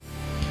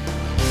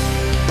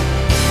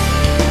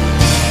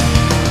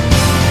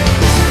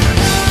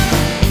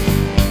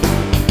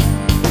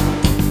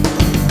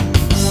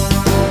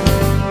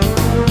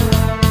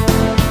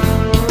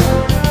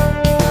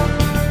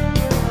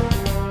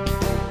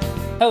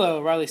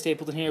Hello, Riley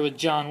Stapleton here with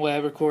John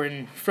Webb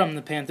recording from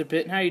the Panther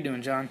Pit. How you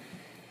doing, John?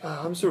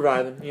 I'm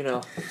surviving,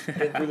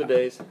 getting through the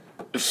days.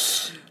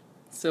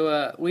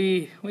 So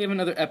we have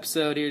another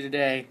episode here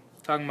today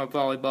talking about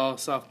volleyball,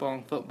 softball,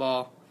 and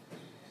football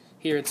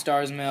here at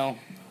Starr's Mill.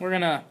 We're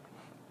going to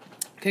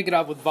kick it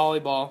off with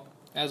volleyball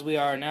as we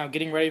are now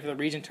getting ready for the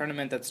region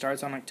tournament that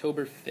starts on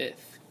October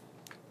 5th.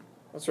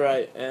 That's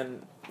right,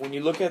 and when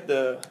you look at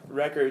the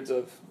records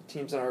of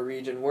teams in our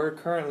region, we're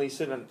currently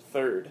sitting in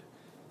third,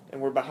 and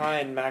we're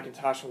behind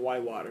McIntosh and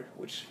Whitewater,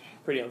 which is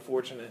pretty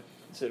unfortunate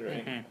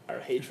considering our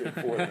hatred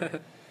for them.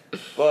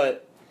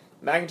 But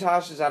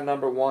McIntosh is at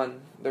number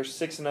 1. They're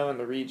 6-0 in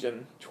the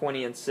region,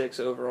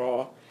 20-6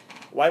 overall.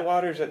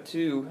 Whitewater's at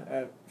 2,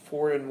 at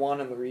 4-1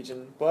 in the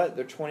region, but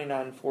they're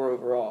 29-4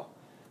 overall.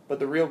 But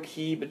the real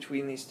key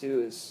between these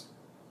two is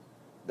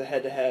the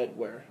head-to-head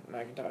where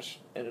McIntosh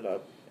ended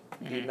up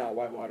beating out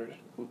Whitewater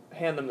to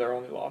hand them their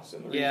only loss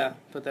in the region. Yeah,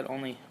 put that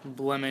only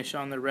blemish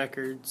on the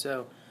record.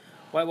 So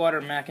Whitewater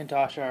and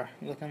McIntosh are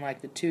looking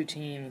like the two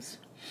teams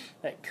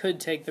that could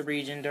take the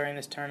region during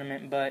this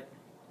tournament, but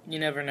you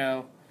never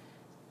know.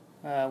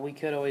 We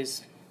could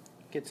always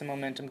get some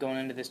momentum going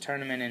into this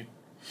tournament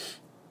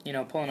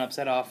and, pull an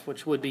upset off,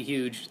 which would be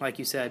huge, like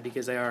you said,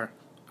 because they are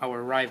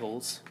our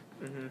rivals.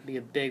 It'd be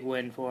a big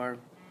win for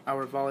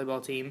our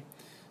volleyball team.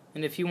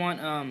 And if you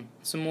want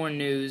some more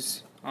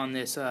news on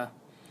this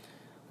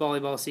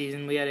volleyball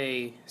season, we had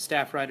a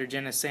staff writer,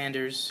 Jenna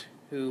Sanders,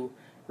 who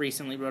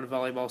recently wrote a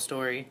volleyball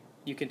story.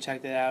 You can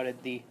check that out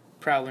at the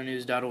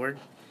prowlernews.org.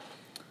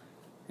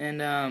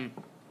 And,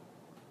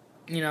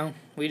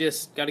 we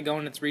just got to go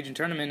in this region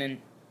tournament and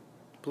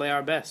play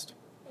our best.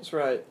 That's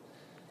right.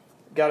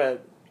 Got to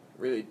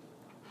really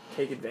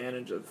take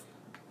advantage of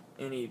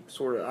any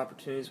sort of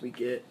opportunities we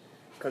get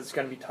because it's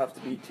going to be tough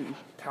to beat two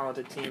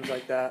talented teams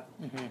like that.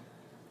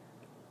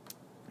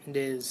 It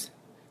is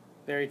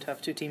very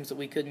tough. Two teams that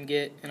we couldn't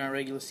get in our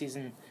regular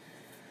season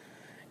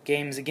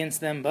games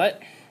against them,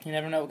 but you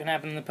never know what can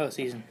happen in the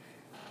postseason.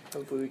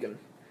 Hopefully we can,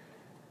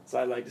 as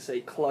I like to say,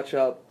 clutch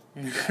up.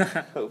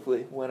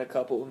 Hopefully win a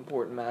couple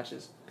important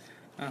matches.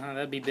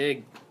 That'd be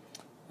big.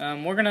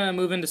 We're going to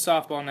move into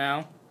softball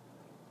now.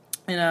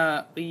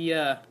 And we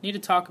need to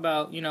talk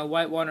about,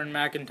 Whitewater and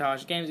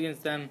McIntosh, games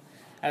against them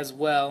as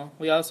well.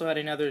 We also had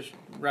another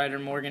writer,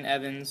 Morgan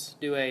Evans,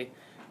 do a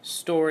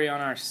story on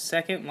our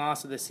second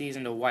loss of the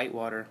season to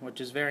Whitewater, which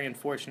is very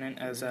unfortunate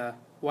as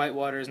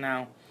Whitewater is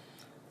now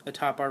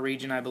atop our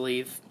region, I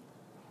believe.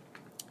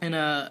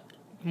 And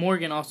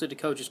Morgan also did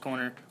Coach's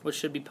Corner, which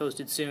should be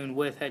posted soon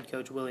with head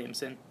coach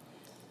Williamson.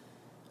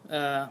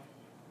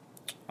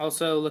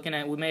 Also, looking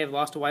at, we may have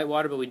lost to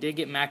Whitewater, but we did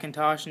get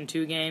McIntosh in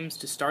 2 games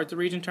to start the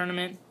region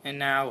tournament, and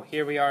now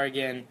here we are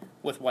again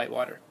with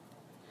Whitewater.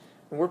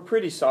 We're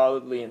pretty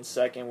solidly in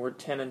second. We're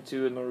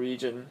 10-2 in the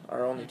region.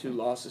 Our only 2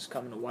 losses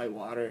coming to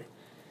Whitewater.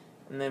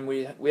 And then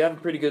we have a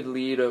pretty good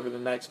lead over the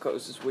next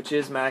closest, which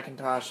is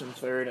McIntosh in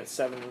third at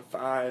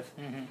 7-5.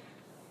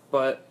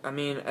 But,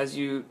 as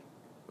you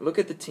look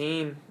at the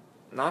team,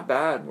 not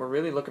bad. We're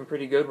really looking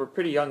pretty good. We're a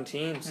pretty young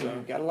team, so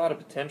we've got a lot of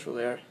potential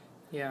there.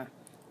 Yeah.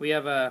 We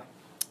have a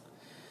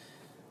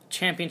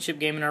championship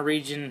game in our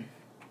region,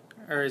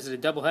 or is it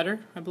a doubleheader,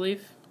 I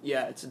believe?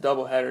 Yeah, it's a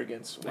doubleheader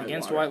against Whitewater.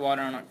 Against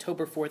Whitewater on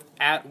October 4th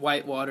at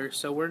Whitewater.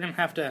 So we're going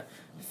to have to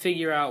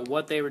figure out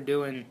what they were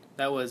doing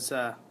that was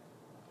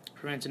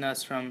preventing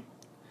us from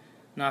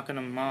knocking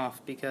them off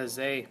because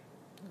they,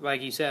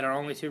 like you said, are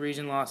only 2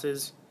 region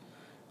losses.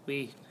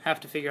 We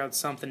have to figure out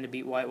something to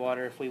beat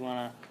Whitewater if we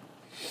want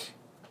to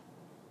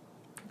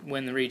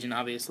win the region,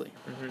 obviously.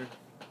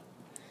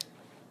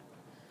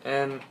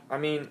 And,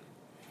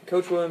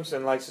 Coach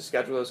Williamson likes to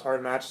schedule those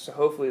hard matches, so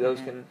hopefully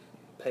those can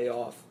pay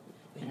off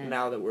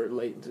now that we're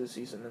late into the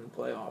season in the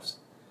playoffs.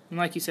 And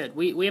like you said,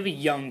 we have a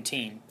young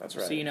team. That's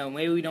right. So,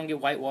 maybe we don't get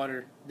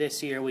Whitewater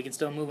this year. We can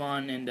still move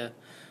on into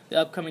the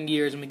upcoming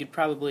years, and we could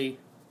probably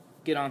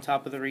get on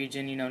top of the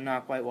region,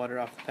 knock Whitewater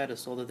off the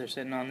pedestal that they're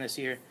sitting on this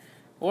year.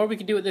 Or we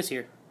could do it this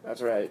year.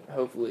 That's right.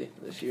 Hopefully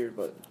this year,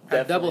 but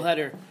a definitely.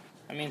 doubleheader.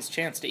 It's a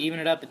chance to even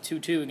it up at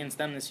 2-2 against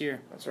them this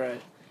year. That's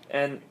right.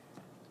 And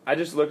I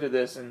just looked at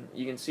this, and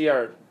you can see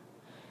our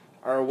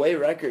away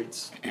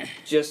record's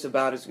just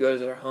about as good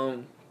as our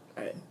home.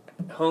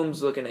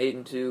 Home's looking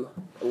 8-2,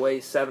 away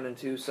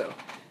 7-2, so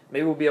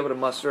maybe we'll be able to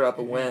muster up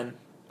a win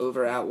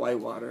over at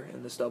Whitewater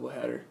in this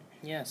doubleheader.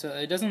 Yeah, so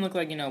it doesn't look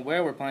like,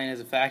 where we're playing is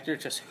a factor,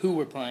 it's just who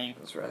we're playing.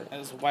 That's right.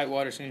 As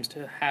Whitewater seems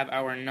to have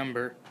our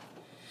number.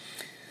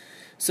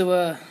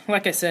 So,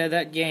 like I said,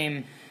 that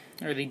game,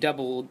 or the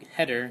double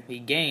header, the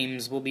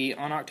games, will be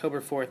on October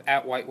 4th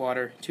at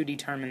Whitewater to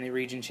determine the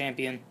region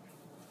champion.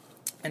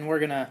 And we're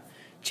going to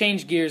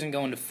change gears and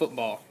go into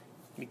football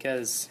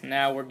because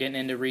now we're getting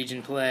into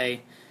region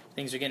play.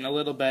 Things are getting a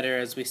little better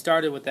as we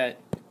started with that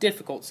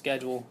difficult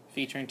schedule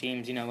featuring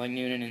teams, like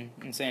Noonan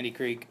and Sandy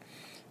Creek.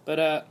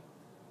 But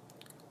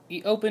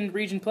we opened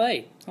region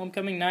play,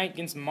 homecoming night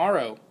against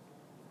Morrow.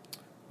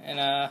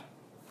 And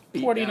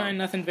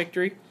 49-0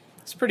 victory.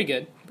 It's pretty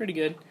good.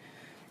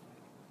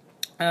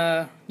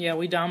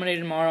 We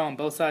dominated Morrow on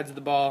both sides of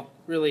the ball.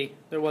 really,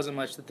 there wasn't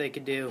much that they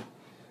could do.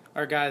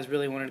 Our guys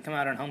really wanted to come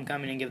out on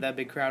homecoming and give that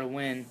big crowd a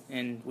win,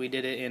 and we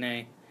did it in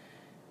a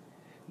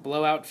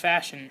blowout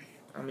fashion.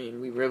 I mean,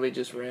 we really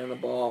just ran the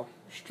ball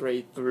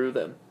straight through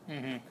them.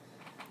 Mm-hmm.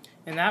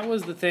 And that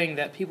was the thing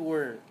that people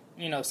were,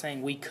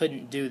 saying we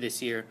couldn't do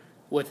this year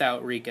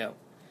without Rico.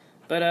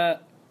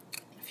 But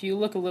if you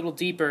look a little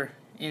deeper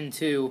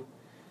into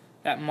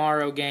that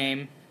Morrow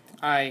game,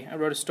 I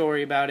wrote a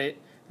story about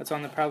it that's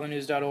on the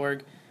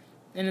ProwlerNews.org,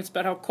 and it's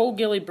about how Cole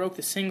Gilly broke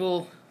the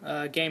single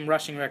game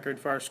rushing record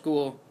for our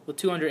school with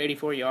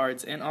 284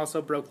 yards, and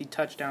also broke the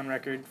touchdown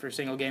record for a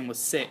single game with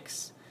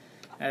 6,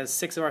 as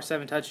 6 of our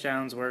 7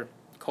 touchdowns were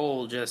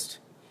Cole just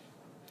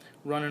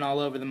running all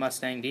over the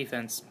Mustang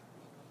defense,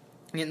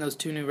 getting those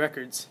 2 new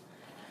records.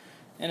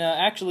 And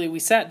actually, we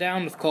sat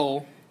down with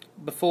Cole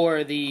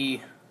before the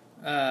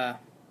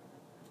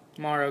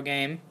Morrow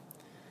game,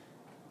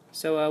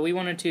 so we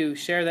wanted to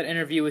share that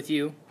interview with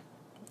you,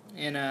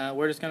 and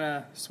we're just going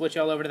to switch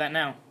all over to that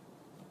now.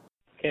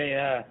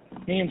 Okay,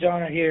 me and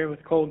John are here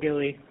with Cole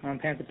Gilly on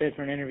Panther Pit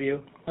for an interview.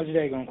 How's your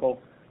day going,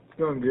 Cole? It's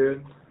going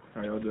good.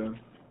 How y'all doing?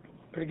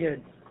 Pretty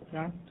good.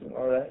 John? Doing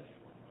all right.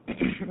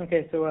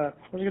 Okay, so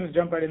we're just going to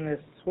jump right in this.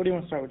 What do you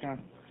want to start with,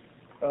 John?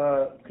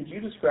 Could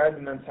you describe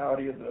the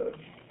mentality of the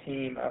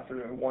team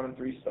after a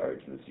 1-3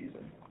 start to the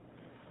season?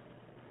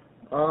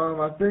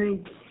 I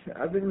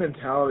think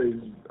mentality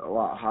is a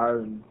lot higher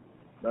than,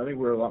 I think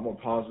we're a lot more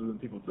positive than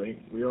people think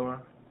we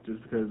are,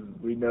 just because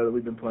we know that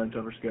we've been playing a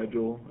tougher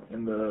schedule,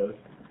 and the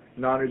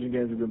non-region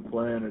games we've been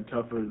playing are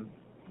tougher,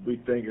 we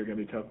think are going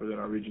to be tougher than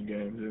our region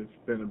games, and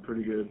it's been a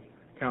pretty good,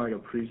 kind of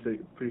like a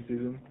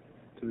preseason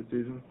to the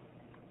season.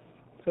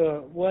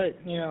 So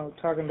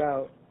talking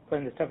about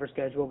playing this tougher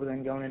schedule but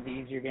then going into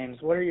easier games,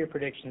 what are your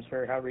predictions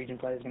for how region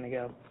play is going to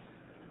go?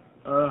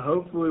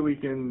 Hopefully we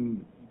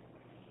can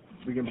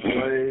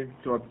play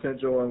to our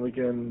potential, and we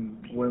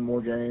can win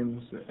more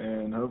games,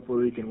 and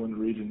hopefully we can win the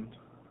region.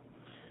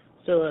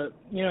 So,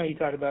 you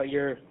talked about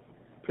your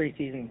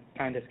preseason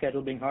kind of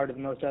schedule being harder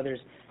than most others.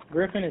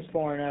 Griffin is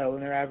 4-0,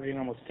 and they're averaging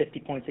almost 50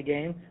 points a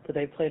game, but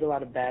they've played a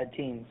lot of bad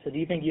teams. So do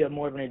you think you have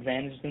more of an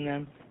advantage than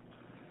them?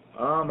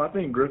 I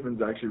think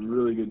Griffin's actually a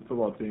really good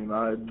football team.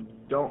 I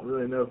don't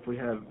really know if we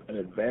have an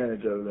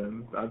advantage over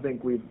them. I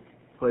think we've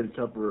played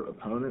tougher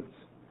opponents,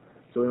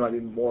 so we might be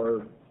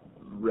more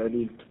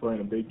ready to play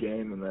in a big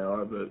game than they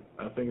are, but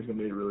I think it's going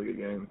to be a really good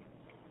game.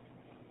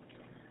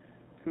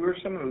 Who are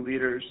some of the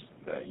leaders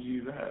that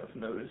you have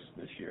noticed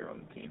this year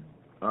on the team?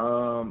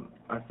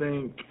 I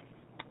think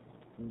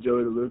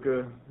Joey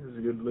DeLuca is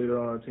a good leader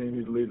on our team.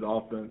 He leads the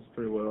offense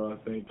pretty well.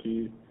 I think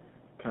he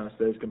kind of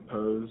stays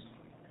composed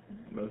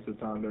most of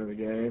the time during the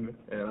game.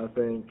 And I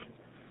think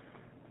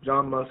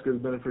John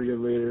Muska's been a pretty good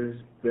leader.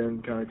 He's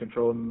been kind of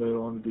controlling the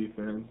middle on the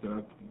defense.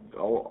 And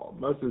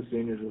most of the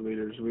seniors are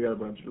leaders. We got a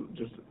bunch of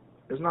just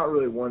 – there's not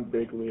really one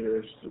big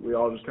leader. We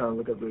all just kind of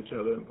look up to each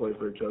other and play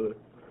for each other.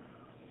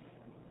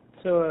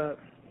 So,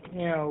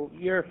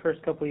 your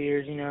first couple of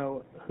years,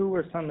 who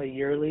were some of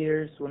your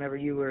leaders whenever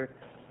you were,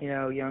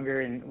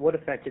 younger, and what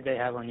effect did they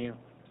have on you?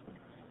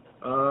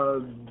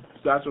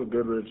 Satchel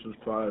Goodrich was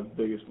probably the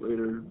biggest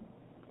leader,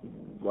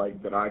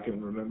 that I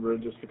can remember,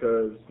 just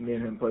because me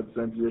and him played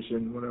the same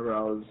position whenever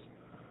I was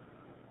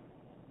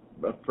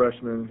a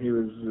freshman. He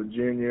was a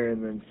junior,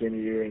 and then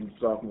senior year and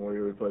sophomore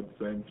year we played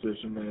the same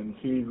position, and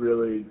he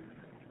really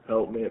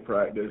helped me at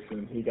practice,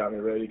 and he got me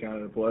ready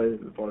kind of to play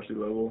at the varsity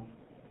level.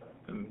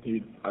 And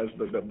I just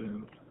looked up to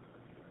him.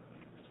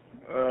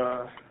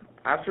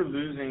 After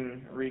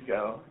losing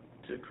Rico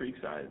to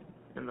Creekside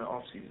in the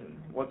off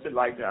season, what's it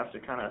like to have to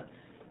kind of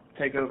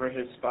take over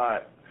his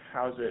spot?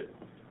 How's it?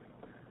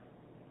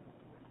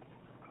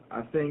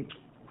 I think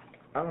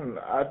at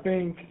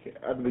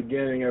the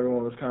beginning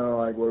everyone was kind of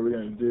like, what are we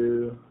going to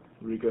do?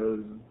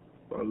 Rico's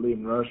our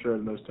leading rusher,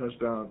 and those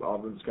touchdowns, the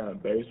offense is kind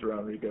of based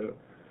around Rico.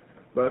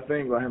 But I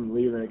think by him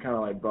leaving, it kind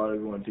of brought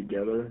everyone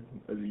together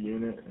as a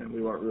unit, and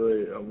we weren't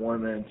really a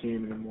one-man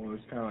team anymore.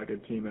 It was kind of like a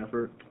team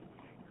effort,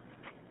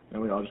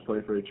 and we all just play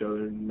for each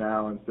other.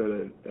 Now, instead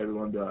of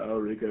everyone being like, oh,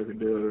 Rico could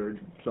do it or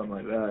something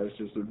like that, it's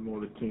just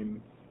more of a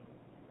team.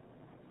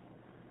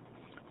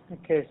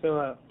 Okay,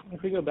 so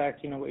if we go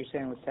back to what you're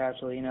saying with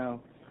Satchel,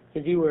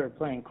 because you were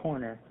playing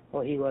corner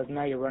while he was,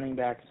 now you're running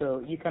back,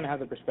 so you kind of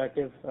have the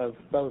perspective of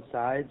both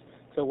sides.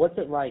 So what's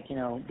it like,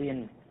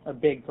 being a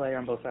big player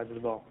on both sides of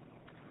the ball?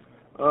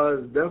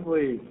 It's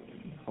definitely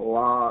a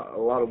lot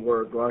of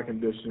work, a lot of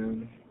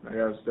conditioning. I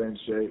got to stay in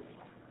shape.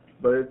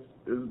 But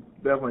it's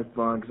definitely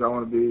fun because I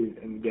want to be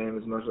in the game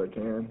as much as I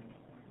can.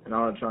 And I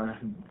want to try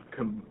and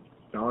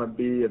I want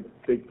to be a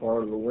big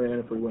part of the win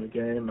if we win a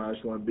game. I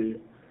just want to be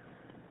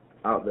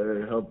out there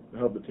to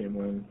help the team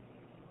win.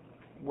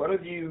 What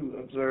have you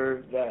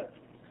observed that,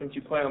 since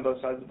you play on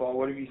both sides of the ball,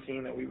 what have you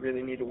seen that we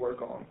really need to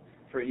work on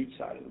for each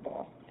side of the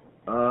ball?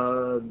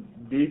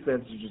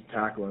 Defense is just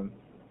tackling.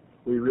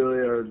 We're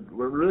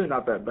really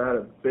not that bad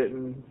at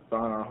fitting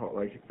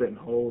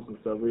holes and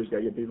stuff. We just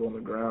gotta get people on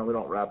the ground. We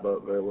don't wrap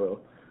up very well.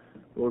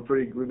 We've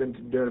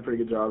been doing a pretty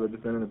good job of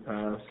defending the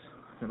pass.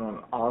 And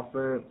on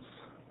offense,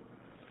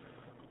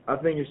 I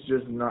think it's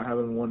just not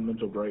having one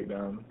mental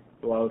breakdown.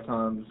 A lot of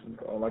times,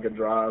 on like a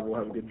drive, we'll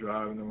have a good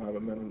drive, and then we'll have a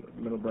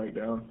mental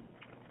breakdown.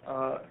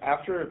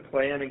 After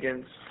playing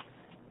against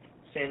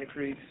Santa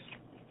Cruz,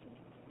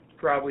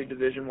 probably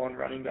Division I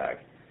running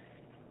back,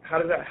 how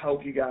does that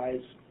help you guys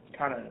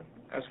kind of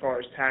as far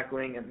as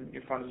tackling and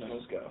your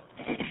fundamentals go?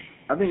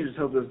 I think it just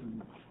helped us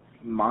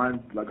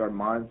our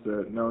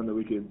mindset, knowing that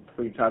we could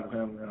tackle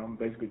him. You know,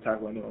 basically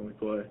tackle anyone we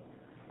play.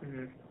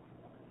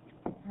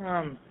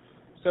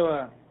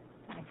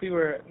 If we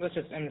were, let's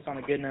just end this on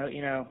a good note.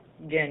 You know,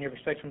 again, your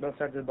perspective from both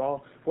sides of the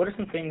ball. What are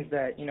some things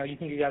that you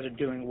think you guys are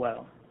doing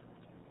well?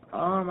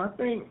 I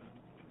think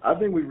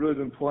we've really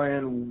been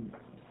playing.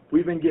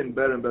 We've been getting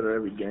better and better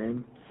every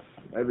game.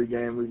 Every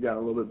game we've gotten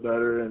a little bit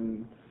better,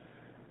 and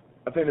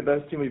I think the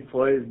best team we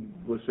played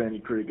was Sandy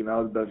Creek, and that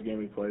was the best game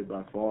we played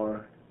by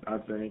far, I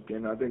think.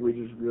 And I think we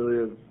just really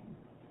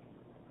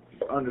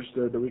have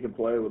understood that we can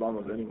play with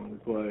almost anyone we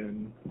play,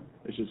 and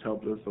it's just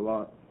helped us a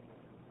lot.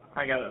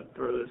 I got to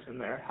throw this in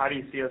there. How do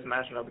you see us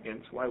matching up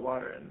against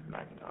Whitewater and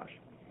McIntosh?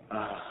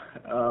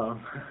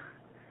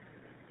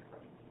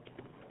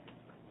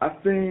 I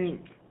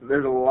think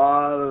there's a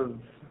lot of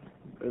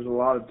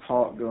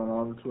talk going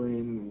on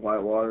between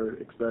Whitewater,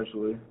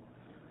 especially.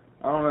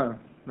 I don't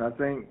know. I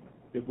think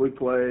if we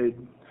played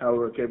how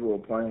we're capable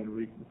of playing,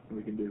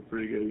 we can do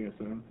pretty good against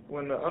them.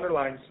 When the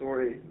underlying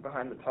story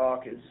behind the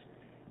talk is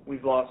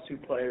we've lost 2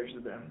 players to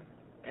them,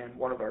 and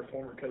one of our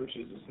former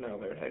coaches is now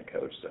their head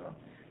coach, so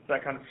does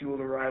that kind of fuel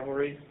the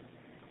rivalry?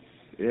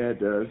 Yeah, it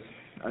does.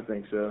 I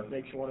think so.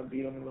 Makes you want to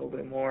beat them a little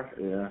bit more?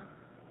 Yeah.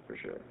 For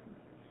sure.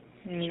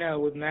 And,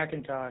 with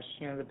McIntosh,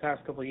 the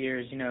past couple of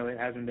years, it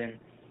hasn't been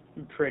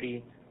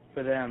pretty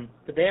for them.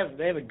 But they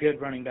have a good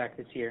running back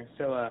this year.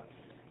 So,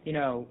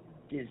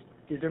 is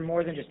there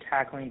more than just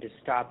tackling to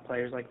stop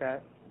players like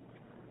that?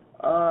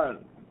 I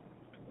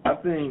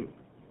think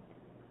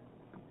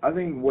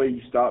the way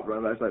you stop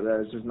running backs like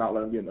that is just not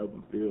let them get in the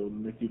open field.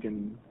 And if you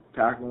can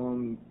tackle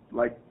them,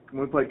 like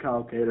when we played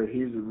Kyle Cater,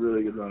 he's a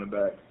really good running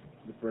back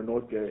for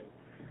Northgate.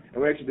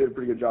 And we actually did a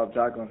pretty good job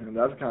tackling him.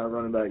 That's the kind of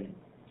running back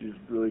you just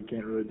really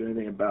can't really do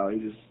anything about.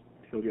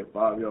 He'll get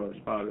 5 yards,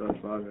 5 yards,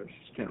 5 yards. You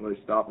just can't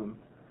really stop him.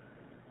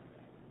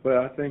 But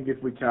I think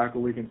if we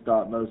tackle, we can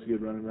stop most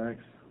good running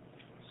backs.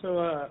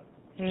 So,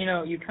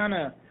 you kind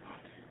of,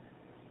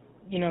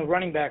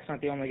 running backs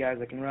aren't the only guys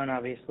that can run,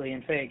 obviously.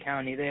 In Fayette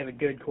County, they have a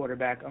good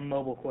quarterback, a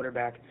mobile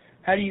quarterback.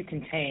 How do you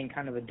contain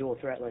kind of a dual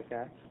threat like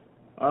that?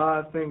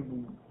 I think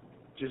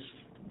just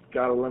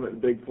got to limit the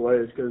big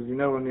plays because,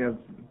 when you have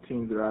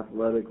teams that are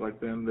athletic like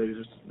them,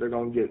 they're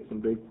going to get some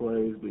big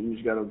plays, but you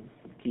just got to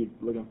keep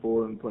looking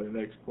forward and play the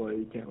next play.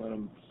 You can't let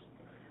them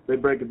 – they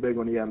break a big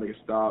one, you got to make a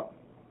stop.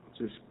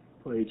 Just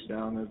play each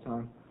down at a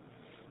time.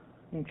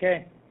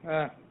 Okay.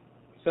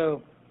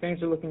 So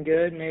things are looking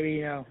good.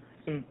 Maybe,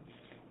 some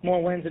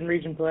more wins in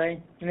region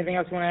play. Anything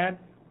else you want to add?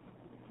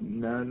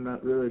 No,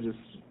 not really.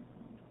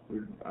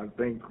 I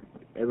think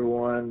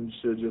everyone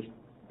should just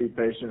be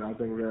patient. I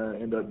think we're going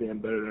to end up being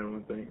better than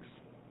everyone thinks.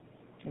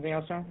 Anything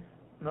else, John?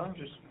 No,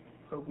 just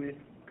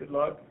good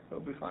luck.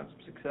 Hope we find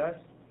some success.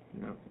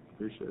 Yeah,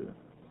 appreciate it.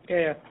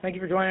 Okay, thank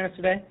you for joining us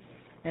today.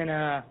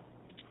 And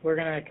we're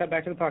going to cut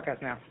back to the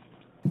podcast now.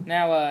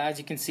 Now, as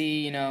you can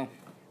see,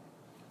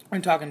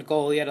 I'm talking to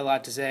Cole. He had a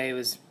lot to say. It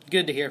was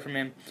good to hear from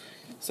him.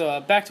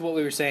 So back to what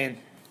we were saying.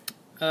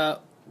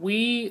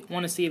 We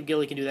want to see if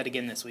Gilly can do that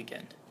again this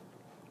weekend.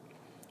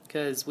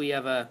 Because we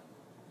have a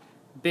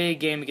big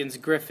game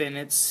against Griffin.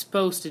 It's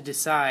supposed to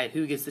decide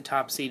who gets the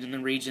top seed in the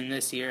region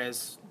this year,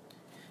 as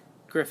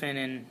Griffin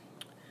and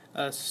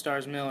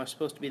Starr's Mill are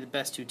supposed to be the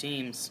best 2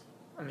 teams.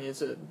 I mean,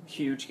 it's a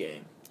huge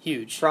game.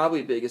 Huge.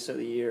 Probably biggest of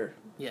the year.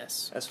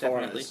 Yes, as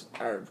definitely.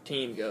 far as our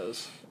team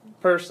goes.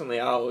 Personally,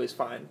 I always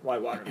find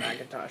Whitewater and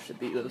McIntosh should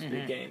beat those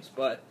big games,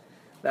 but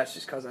that's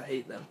just because I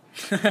hate them.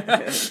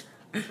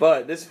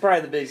 But this is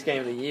probably the biggest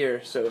game of the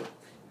year, so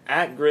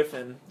at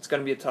Griffin, it's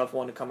going to be a tough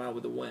one to come out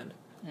with a win.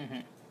 Mm-hmm.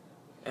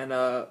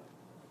 And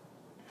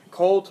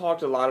Cole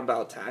talked a lot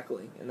about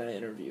tackling in that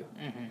interview.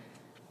 Mm-hmm.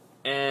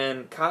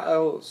 And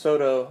Kyle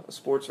Soto, a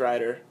sports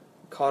writer,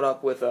 caught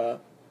up with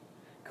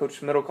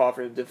Coach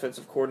Middlecoffer, the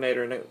defensive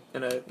coordinator,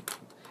 in a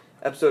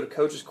episode of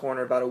Coach's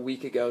Corner about a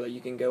week ago that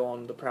you can go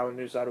on the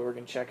ProwlerNews.org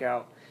and check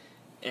out.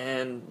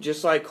 And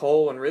just like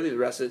Cole and really the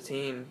rest of the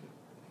team,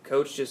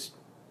 Coach just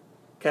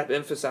kept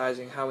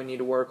emphasizing how we need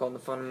to work on the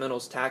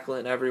fundamentals,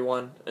 tackling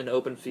everyone in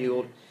open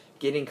field,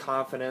 getting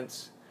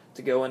confidence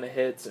to go into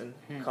hits and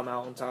come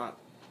out on top.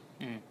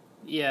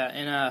 Yeah,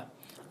 and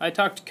I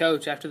talked to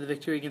Coach after the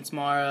victory against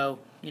Morrow,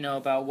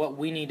 about what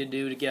we need to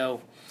do to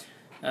go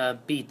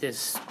beat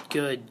this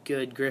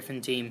good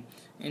Griffin team.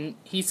 And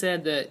he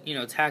said that,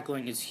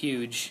 tackling is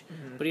huge,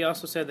 but he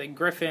also said that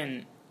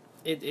Griffin,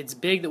 it's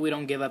big that we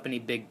don't give up any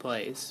big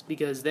plays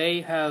because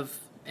they have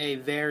a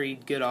very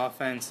good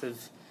offense.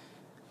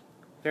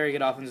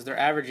 They're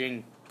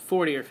averaging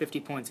 40 or 50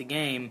 points a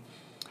game,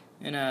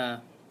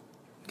 and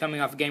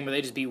coming off a game where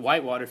they just beat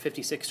Whitewater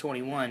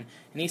 56-21. And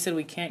he said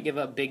we can't give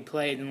up big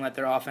plays and let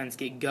their offense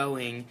get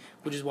going,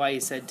 which is why he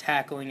said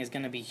tackling is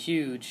going to be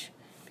huge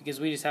because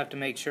we just have to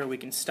make sure we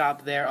can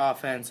stop their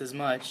offense as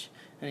much.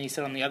 And he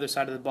said on the other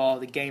side of the ball,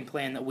 the game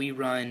plan that we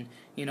run,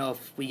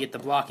 if we get the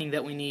blocking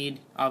that we need,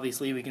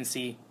 obviously we can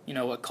see,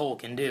 what Cole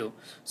can do.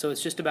 So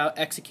it's just about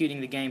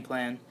executing the game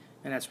plan,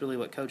 and that's really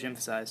what Coach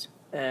emphasized.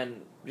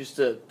 And just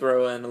to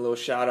throw in a little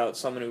shout-out,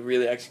 someone who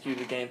really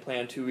executed the game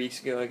plan 2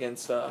 weeks ago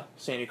against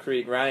Sandy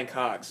Creek, Ryan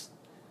Cox.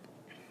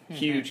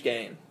 Huge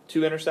game.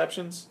 2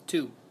 interceptions?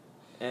 2.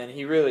 And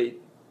he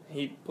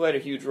played a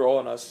huge role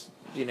in us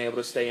being able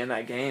to stay in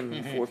that game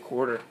in the fourth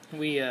quarter.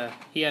 He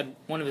had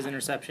one of his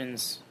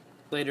interceptions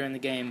later in the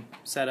game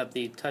set up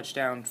the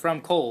touchdown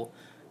from Cole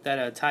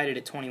that tied it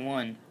at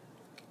 21.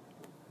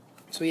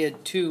 So he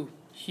had 2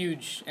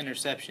 huge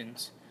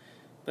interceptions.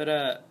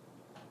 But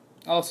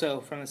also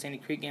from the Sandy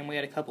Creek game, we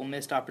had a couple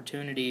missed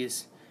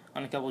opportunities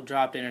on a couple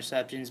dropped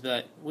interceptions,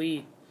 but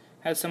we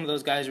had some of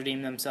those guys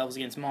redeem themselves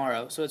against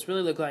Morrow. So it's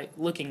really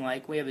looking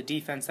like we have a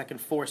defense that can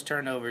force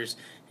turnovers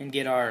and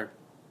get our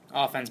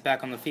offense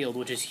back on the field,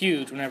 which is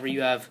huge whenever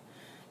you have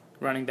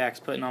running backs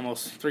putting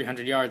almost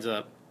 300 yards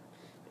up.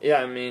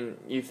 Yeah,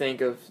 you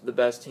think of the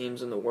best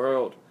teams in the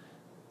world.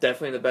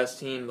 Definitely the best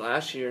team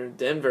last year,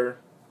 Denver.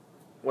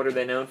 What are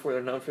they known for?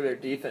 They're known for their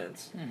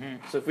defense.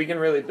 So if we can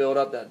really build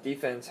up that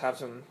defense, have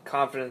some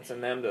confidence in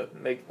them to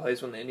make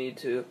plays when they need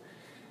to,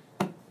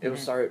 it will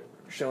start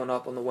showing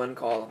up on the win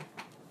column.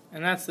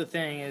 And that's the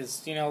thing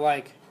is,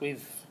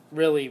 we've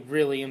really,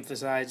 really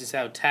emphasized is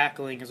how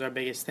tackling is our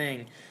biggest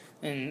thing.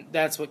 And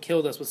that's what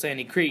killed us with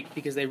Sandy Creek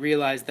because they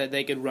realized that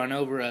they could run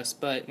over us.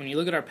 But when you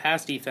look at our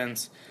pass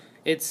defense,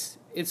 it's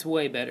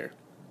way better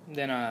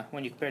than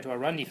when you compare it to our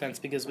run defense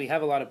because we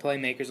have a lot of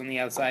playmakers on the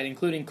outside,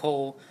 including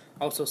Cole,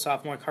 also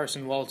sophomore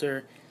Carson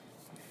Walter,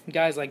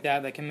 guys like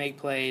that can make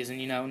plays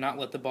and, not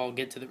let the ball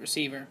get to the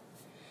receiver.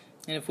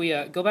 And if we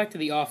go back to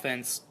the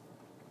offense,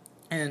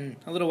 and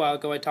a little while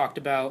ago I talked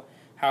about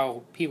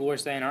how people were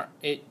saying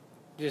the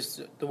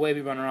way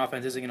we run our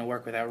offense isn't going to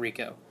work without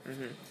Rico.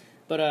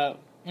 But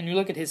when you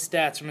look at his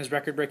stats from his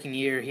record-breaking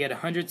year, he had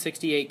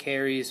 168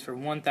 carries for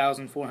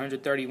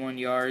 1,431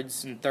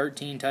 yards and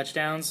 13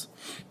 touchdowns,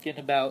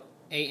 getting about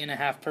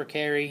 8.5 per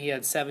carry. He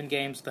had 7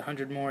 games with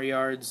 100 or more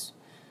yards.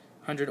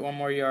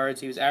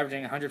 He was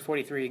averaging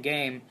 143 a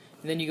game.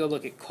 And then you go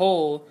look at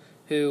Cole,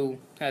 who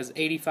has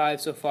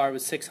 85 so far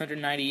with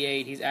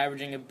 698. He's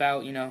averaging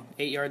about,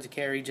 8 yards a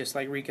carry, just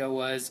like Rico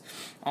was,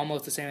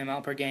 almost the same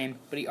amount per game.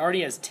 But he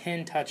already has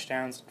 10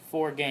 touchdowns,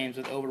 4 games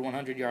with over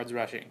 100 yards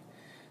rushing.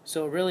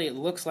 So really it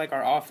looks like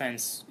our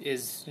offense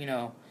is,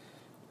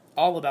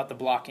 all about the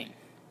blocking.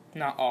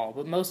 Not all,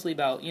 but mostly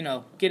about,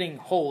 getting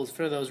holes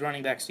for those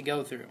running backs to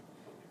go through.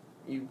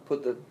 You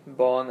put the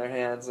ball in their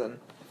hands, and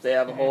if they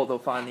have a hole, they'll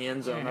find the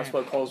end zone. That's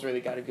what Cole's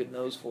really got a good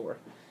nose for.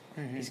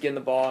 He's getting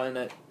the ball in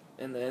the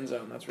end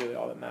zone. That's really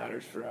all that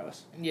matters for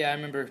us. Yeah, I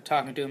remember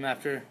talking to him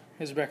after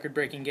his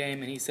record-breaking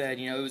game, and he said,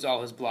 it was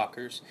all his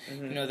blockers.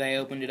 They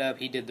opened it up,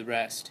 he did the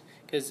rest.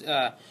 Because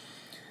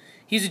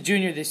he's a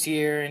junior this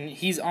year, and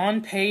he's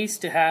on pace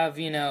to have,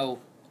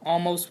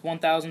 almost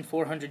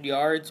 1,400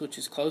 yards, which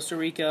is close to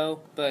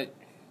Rico, but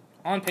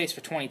on pace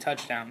for 20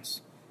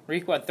 touchdowns.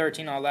 Rico had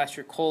 13 all last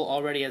year. Cole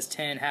already has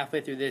 10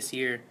 halfway through this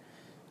year.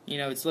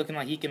 It's looking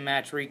like he can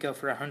match Rico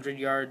for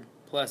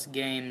 100-yard-plus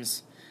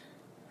games.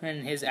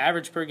 And his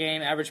average per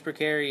game, average per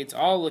carry, it's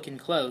all looking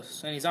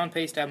close. And he's on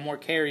pace to have more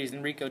carries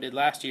than Rico did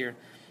last year.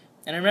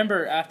 And I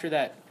remember after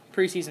that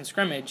preseason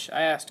scrimmage,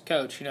 I asked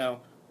Coach,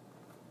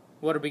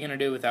 what are we going to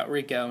do without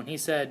Rico? And he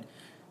said,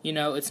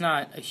 it's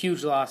not a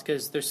huge loss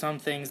because there's some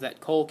things that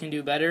Cole can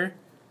do better.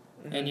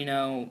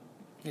 And,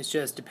 it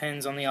just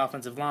depends on the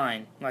offensive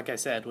line, like I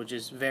said, which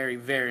is very,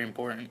 very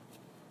important.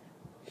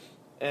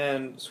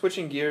 And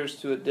switching gears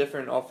to a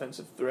different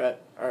offensive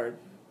threat, our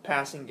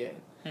passing game.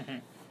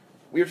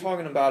 We were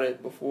talking about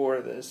it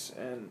before this,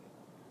 and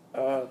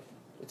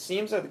it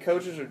seems that the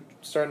coaches are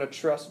starting to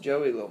trust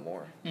Joey a little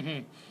more.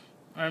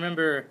 I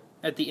remember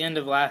at the end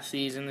of last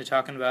season, they're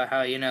talking about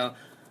how,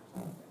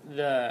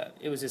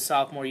 it was his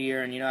sophomore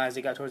year, and, as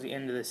he got towards the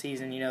end of the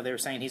season, they were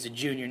saying he's a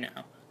junior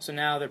now. So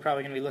now they're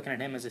probably going to be looking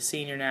at him as a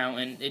senior now,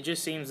 and it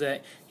just seems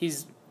that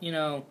he's,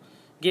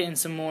 getting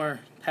some more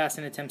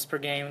passing attempts per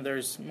game.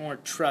 There's more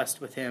trust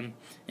with him.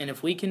 And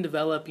if we can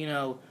develop,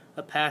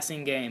 a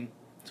passing game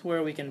to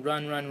where we can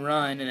run,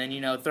 and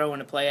then, throw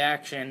in a play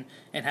action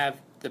and have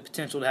the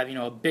potential to have,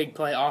 a big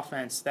play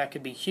offense, that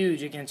could be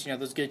huge against,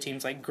 those good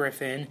teams like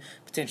Griffin,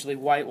 potentially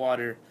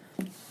Whitewater.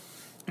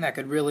 That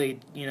could really,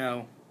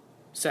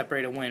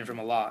 separate a win from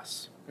a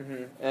loss.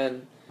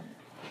 And,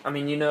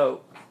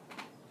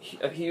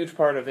 a huge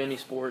part of any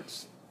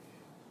sports,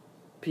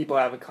 people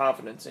having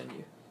confidence in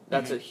you.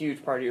 That's a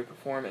huge part of your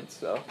performance.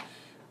 So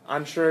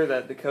I'm sure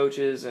that the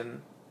coaches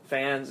and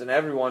fans and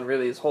everyone,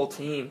 really, his whole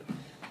team,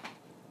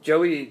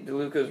 Joey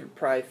DeLuca's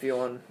probably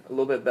feeling a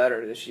little bit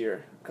better this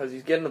year because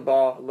he's getting the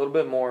ball a little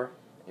bit more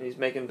and he's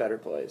making better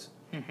plays.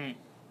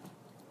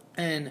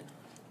 And,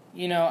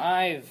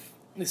 I've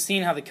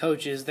seen how the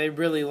coaches, they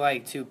really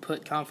like to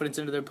put confidence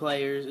into their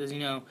players. As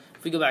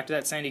if we go back to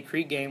that Sandy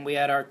Creek game, we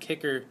had our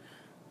kicker,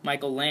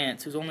 Michael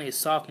Lance, who's only a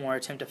sophomore,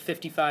 attempt a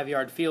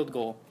 55-yard field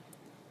goal.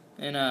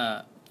 And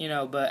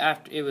but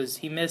after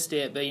he missed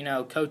it.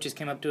 But coaches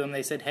came up to him.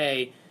 They said,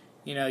 "Hey,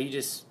 you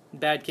just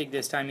bad kick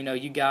this time.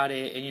 You got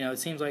it." And it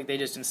seems like they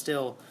just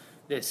instill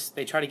this.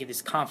 They try to get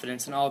this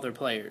confidence in all their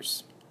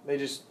players. They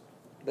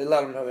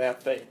let them know they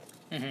have faith.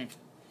 Mm-hmm.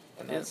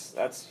 And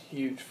that's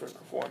huge for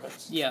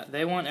performance. Yeah,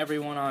 they want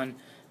everyone on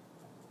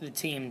the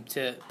team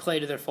to play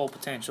to their full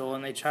potential,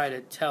 and they try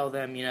to tell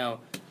them,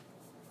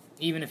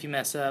 even if you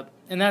mess up.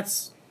 And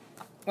that's,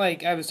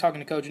 like, I was talking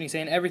to Coach, and he's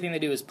saying everything they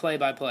do is play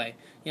by play.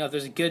 If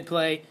there's a good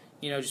play,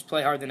 just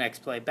play hard the next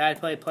play. Bad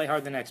play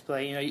hard the next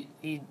play.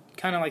 He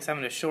kind of likes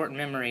having a short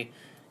memory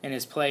in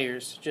his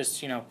players.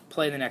 Just,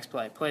 play the next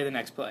play, play the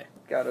next play.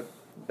 Got to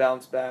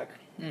bounce back,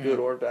 good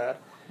or bad.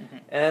 Mm-hmm.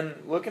 And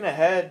looking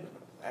ahead,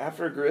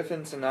 after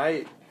Griffin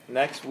tonight,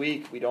 next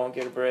week we don't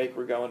get a break.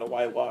 We're going to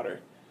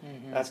Whitewater.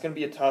 Mm-hmm. That's going to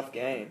be a tough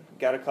game.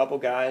 Got a couple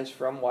guys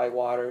from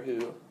Whitewater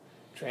who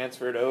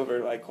transferred over,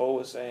 like Cole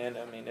was saying.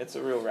 I mean, it's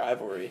a real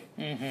rivalry.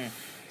 Mm-hmm.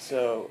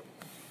 So,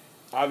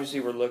 obviously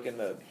we're looking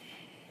to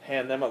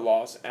hand them a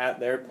loss at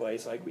their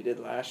place like we did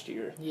last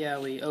year. Yeah,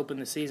 we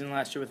opened the season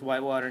last year with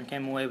Whitewater and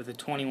came away with a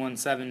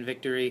 21-7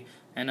 victory.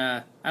 And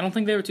I don't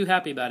think they were too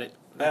happy about it.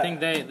 I think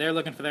they're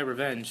looking for their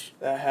revenge.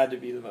 That had to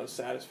be the most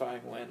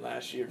satisfying win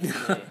last year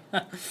for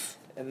me.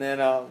 And then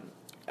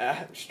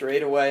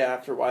straight away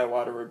after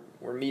Whitewater,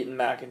 we're meeting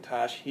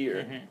McIntosh here.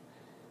 Mm-hmm.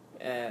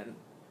 And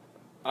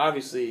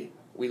obviously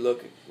we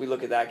look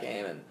at that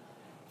game and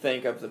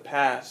think of the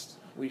past.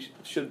 We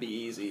should be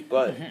easy,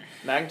 but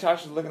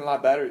McIntosh is looking a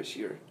lot better this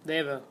year. They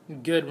have a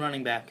good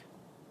running back.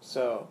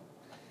 So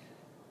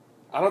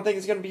I don't think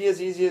it's going to be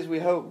as easy as we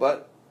hope,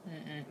 but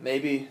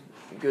maybe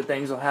good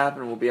things will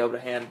happen. We'll be able to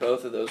hand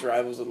both of those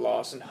rivals a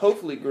loss, and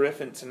hopefully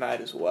Griffin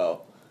tonight as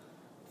well.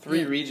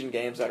 3 region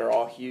games that are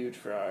all huge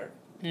for our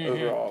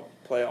overall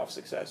playoff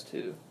success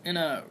too. And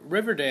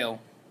Riverdale,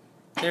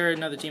 they're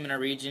another team in our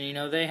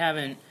region. They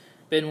haven't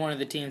been one of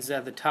the teams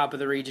at the top of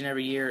the region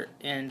every year,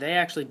 and they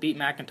actually beat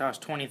McIntosh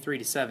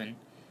 23-7.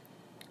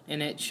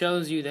 And it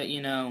shows you that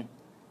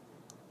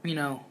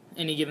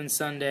any given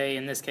Sunday,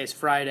 in this case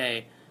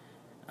Friday,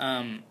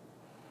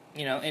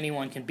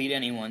 anyone can beat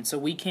anyone. So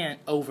we can't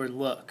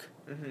overlook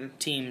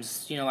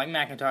teams, like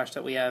McIntosh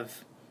that we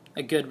have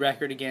a good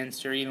record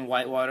against, or even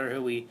Whitewater,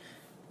 who we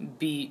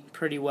beat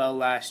pretty well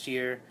last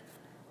year.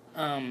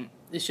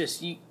 It's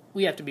just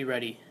we have to be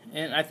ready.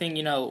 And I think,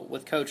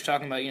 with Coach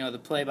talking about, the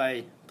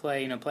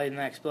play-by-play, play the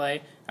next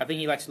play, I think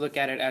he likes to look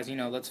at it as,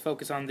 let's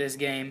focus on this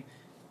game.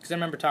 Because I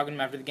remember talking to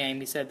him after the game,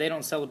 he said they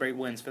don't celebrate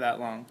wins for that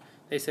long.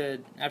 They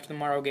said, after the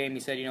Morrow game, he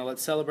said,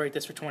 let's celebrate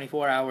this for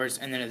 24 hours,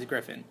 and then it's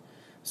Griffin.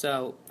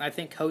 So I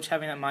think Coach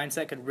having that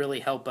mindset could really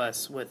help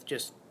us with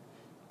just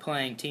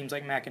playing teams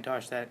like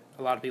McIntosh that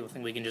a lot of people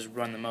think we can just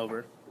run them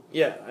over.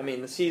 Yeah, I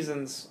mean, the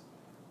season's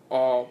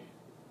all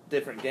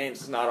different games.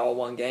 It's not all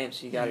one game,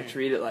 so you got to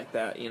treat it like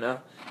that,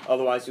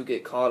 Otherwise, you'll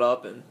get caught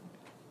up and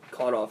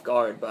caught off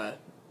guard by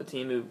a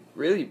team who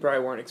really you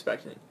probably weren't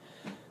expecting.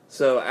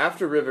 So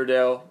after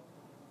Riverdale,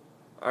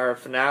 our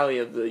finale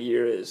of the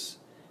year is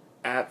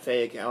at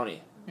Fayette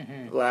County.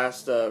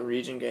 Last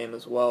region game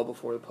as well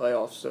before the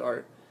playoffs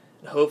start.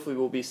 And hopefully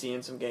we'll be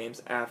seeing some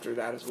games after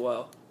that as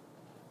well.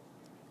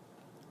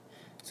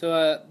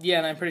 So,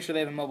 and I'm pretty sure they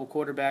have a mobile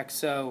quarterback,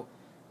 so,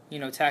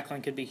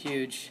 tackling could be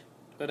huge.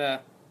 But I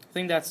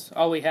think that's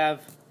all we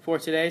have for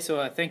today,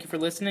 so thank you for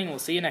listening. We'll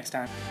see you next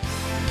time.